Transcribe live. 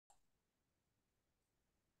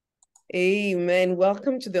Amen.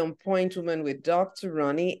 Welcome to the On Point Woman with Dr.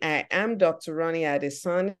 Ronnie. I am Dr. Ronnie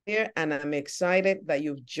Obisesan here, and I'm excited that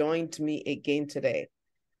you've joined me again today.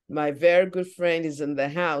 My very good friend is in the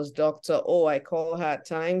house, Dr. O. I call her at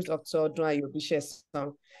times, Dr. Odunayo,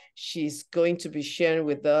 Obisesan. She's going to be sharing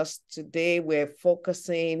with us today. We're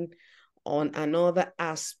focusing on another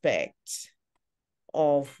aspect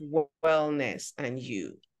of wellness and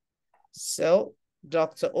you. So,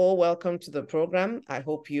 Dr. O, welcome to the program. I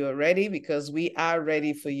hope you are ready because we are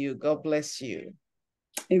ready for you. God bless you.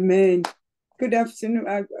 Amen. Good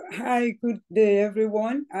afternoon. Hi, good day,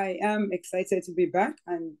 everyone. I am excited to be back.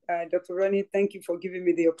 And Dr. Ronnie, thank you for giving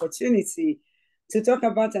me the opportunity to talk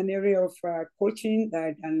about an area of coaching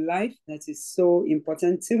and life that is so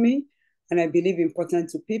important to me. And I believe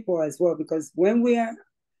important to people as well, because when we are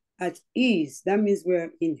at ease, that means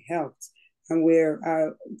we're in health and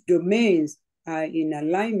our domains are in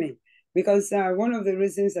alignment. Because one of the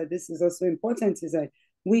reasons that this is also important is that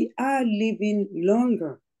we are living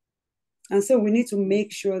longer. And so we need to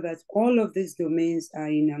make sure that all of these domains are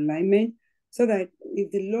in alignment so that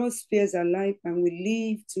if the Lord spares our life and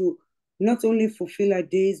we live to not only fulfill our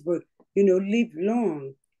days, but, live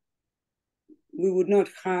long, we would not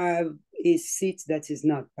have a seat that is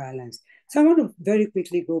not balanced. So I want to very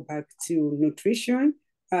quickly go back to nutrition,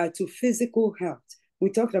 to physical health. We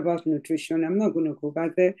talked about nutrition. I'm not going to go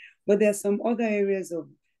back there, but there are some other areas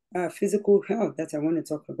of physical health that I want to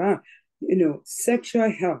talk about.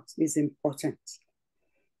 Sexual health is important.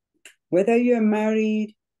 Whether you're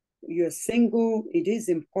married, you're single, it is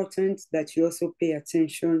important that you also pay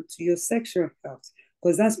attention to your sexual health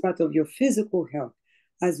because that's part of your physical health.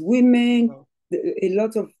 As women, a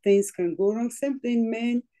lot of things can go wrong. Same thing,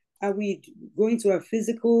 men. Are we going to a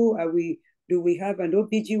physical? Do we have an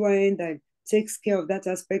OBGYN that takes care of that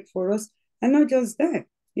aspect for us? And not just that,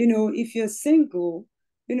 if you're single,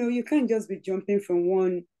 you can't just be jumping from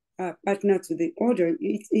one partner to the other.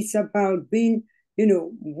 It's about being,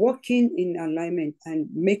 working in alignment and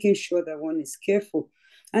making sure that one is careful.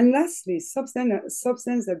 And lastly,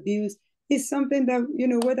 substance abuse is something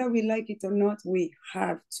that, whether we like it or not, we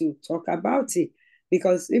have to talk about it.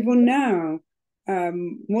 Because even now,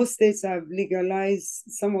 most states have legalized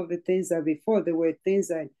some of the things that before there were things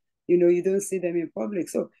that, you don't see them in public.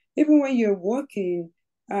 So even when you're working,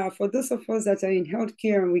 for those of us that are in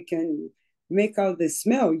healthcare and we can make out the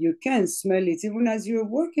smell, you can smell it even as you're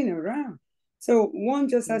walking around. So one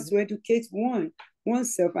just has to educate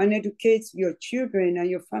oneself and educate your children and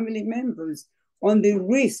your family members on the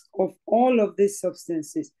risk of all of these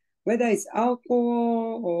substances, whether it's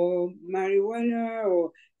alcohol or marijuana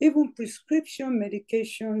or even prescription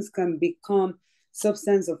medications can become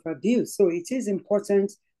substance of abuse. So it is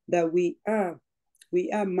important that we are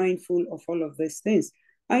mindful of all of these things.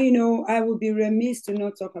 And I would be remiss to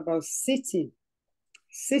not talk about sitting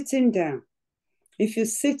down. If you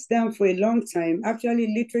sit down for a long time,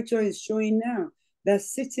 actually literature is showing now that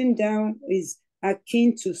sitting down is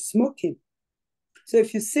akin to smoking. So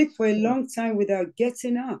if you sit for a long time without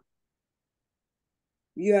getting up,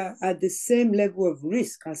 you are at the same level of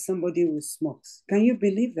risk as somebody who smokes. Can you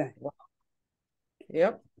believe that? Wow.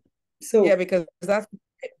 Yep. So yeah, because that's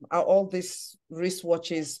all these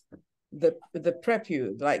wristwatches, the prep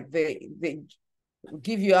you, like they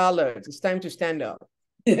give you alert. It's time to stand up.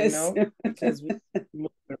 yes. Because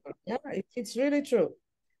yeah, it's really true.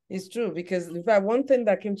 It's true because in fact, one thing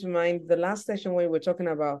that came to mind the last session when we were talking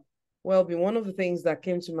about well-being, one of the things that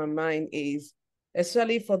came to my mind is,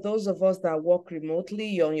 especially for those of us that work remotely,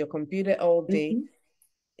 you're on your computer all day,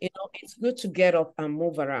 it's good to get up and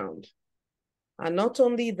move around. And not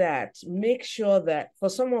only that, make sure that for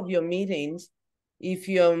some of your meetings, if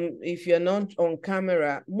you're not on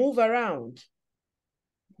camera, move around.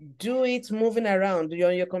 Do it moving around. You're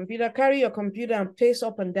on your computer, carry your computer and pace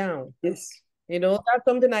up and down. Yes. That's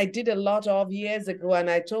something I did a lot of years ago. And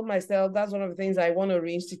I told myself that's one of the things I want to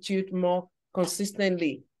reinstitute more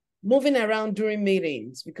consistently. Moving around during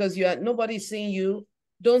meetings because nobody's seeing you.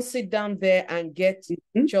 Don't sit down there and get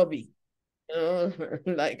chubby.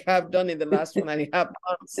 Like I've done in the last 1.5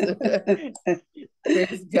 months.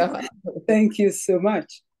 Praise God. Thank you so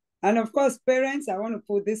much. And of course, parents, I want to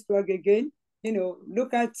put this plug again.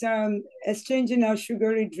 Look at exchanging our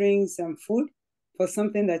sugary drinks and food for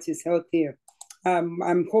something that is healthier.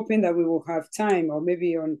 I'm hoping that we will have time or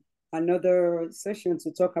maybe on another session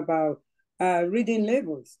to talk about reading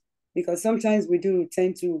labels, because sometimes we do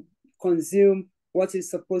tend to consume what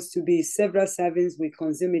is supposed to be several servings. We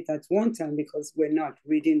consume it at one time because we're not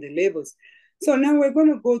reading the labels. So now we're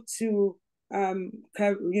going to go to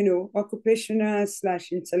occupational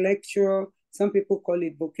 / intellectual. Some people call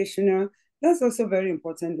it vocational. That's also very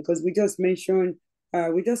important because we just mentioned,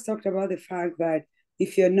 we just talked about the fact that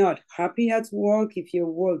if you're not happy at work, if your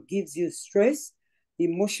work gives you stress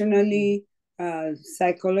emotionally,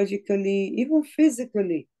 psychologically, even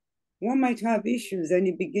physically, one might have issues and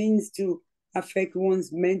it begins to affect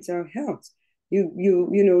one's mental health. You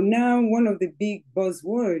know, now one of the big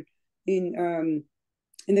buzzword in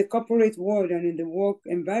the corporate world and in the work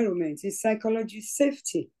environment is psychology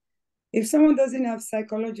safety. If someone doesn't have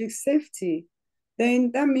psychological safety,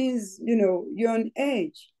 then that means, you know, you're on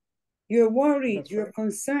edge, you're worried, That's you're right.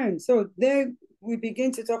 concerned. So there we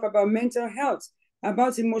begin to talk about mental health,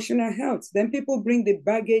 about emotional health. Then people bring the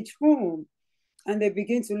baggage home and they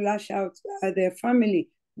begin to lash out at their family.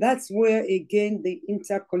 That's where, again, the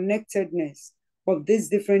interconnectedness of these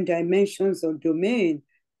different dimensions of domain,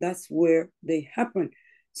 that's where they happen.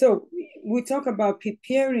 So we talk about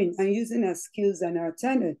preparing and using our skills and our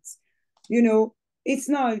talents. You know, it's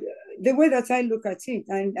not the way that I look at it,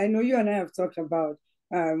 and I know you and I have talked about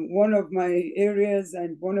one of my areas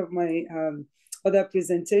and one of my other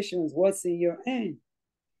presentations, what's in your hand.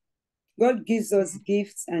 God gives us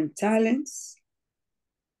gifts and talents,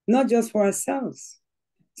 not just for ourselves,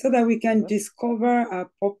 so that we can discover our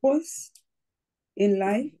purpose in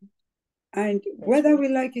life and That's whether right. we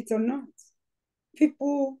like it or not.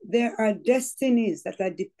 People, there are destinies that are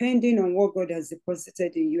depending on what God has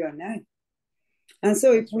deposited in you and I. And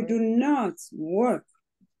so if That's we right. do not work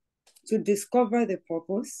to discover the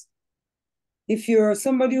purpose, if you're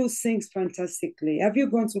somebody who sings fantastically, have you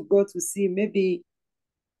gone to God to see maybe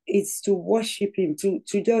it's to worship him,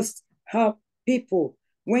 to just help people?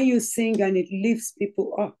 When you sing and it lifts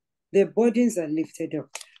people up, their burdens are lifted up.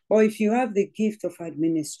 Or if you have the gift of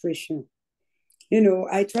administration, you know,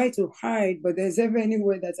 I try to hide, but there's ever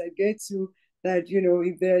anywhere that I get to that, you know,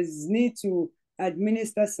 if there's need to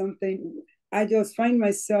administer something, I just find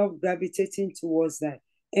myself gravitating towards that,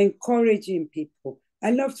 encouraging people.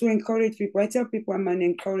 I love to encourage people. I tell people I'm an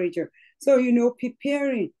encourager. So, you know,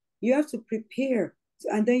 preparing, you have to prepare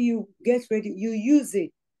and then you get ready, you use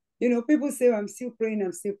it. You know, people say, I'm still praying,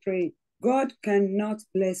 I'm still praying. God cannot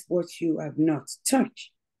bless what you have not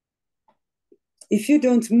touched. If you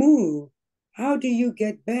don't move, how do you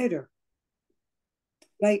get better?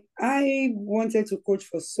 Like I wanted to coach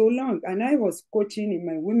for so long, and I was coaching in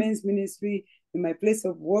my women's ministry, in my place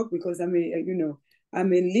of work, because I'm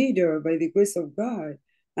a leader by the grace of God.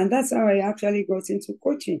 And that's how I actually got into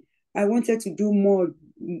coaching. I wanted to do more,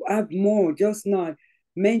 have more, just not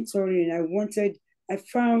mentoring. I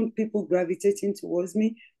found people gravitating towards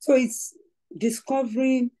me. So it's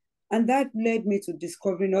discovering, and that led me to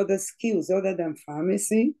discovering other skills other than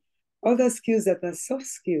pharmacy, other skills that are soft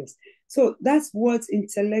skills. So that's what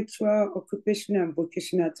intellectual, occupational, and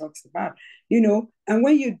vocational talks about, you know. And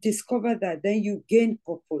when you discover that, then you gain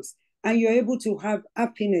purpose and you're able to have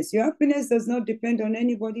happiness. Your happiness does not depend on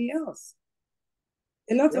anybody else.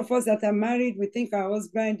 A lot of Yep. us that are married, we think our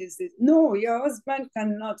husband is this. No, your husband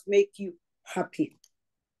cannot make you happy.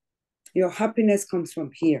 Your happiness comes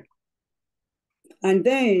from here. And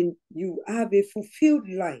then you have a fulfilled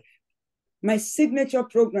life. My signature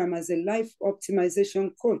program as a life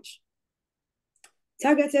optimization coach,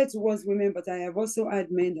 targeted towards women, but I have also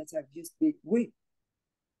had men that I've used it with.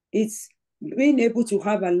 It's being able to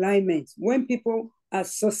have alignment when people are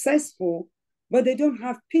successful, but they don't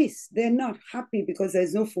have peace. They're not happy because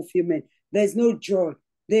there's no fulfillment, there's no joy.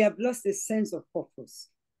 They have lost a sense of purpose.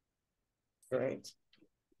 Right.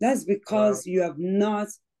 That's Wow. because you have not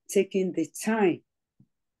taken the time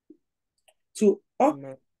to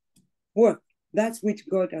Amen. work that which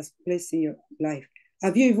God has placed in your life.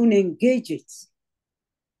 Have you even engaged it?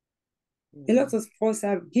 A lot of us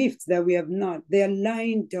have gifts that we have not. They are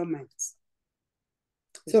lying dormant.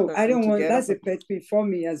 It's So I time don't to want, get that's up. a pet peeve for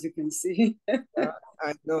me, as you can see.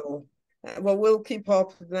 I know. Well, we'll keep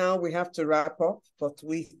up now. We have to wrap up, but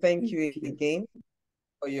we thank Thank you you. again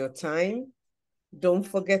for your time. Don't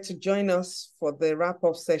forget to join us for the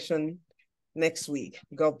wrap-up session next week.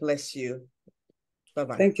 God bless you.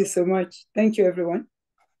 Bye-bye. Thank you so much. Thank you, everyone.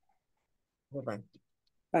 Bye-bye.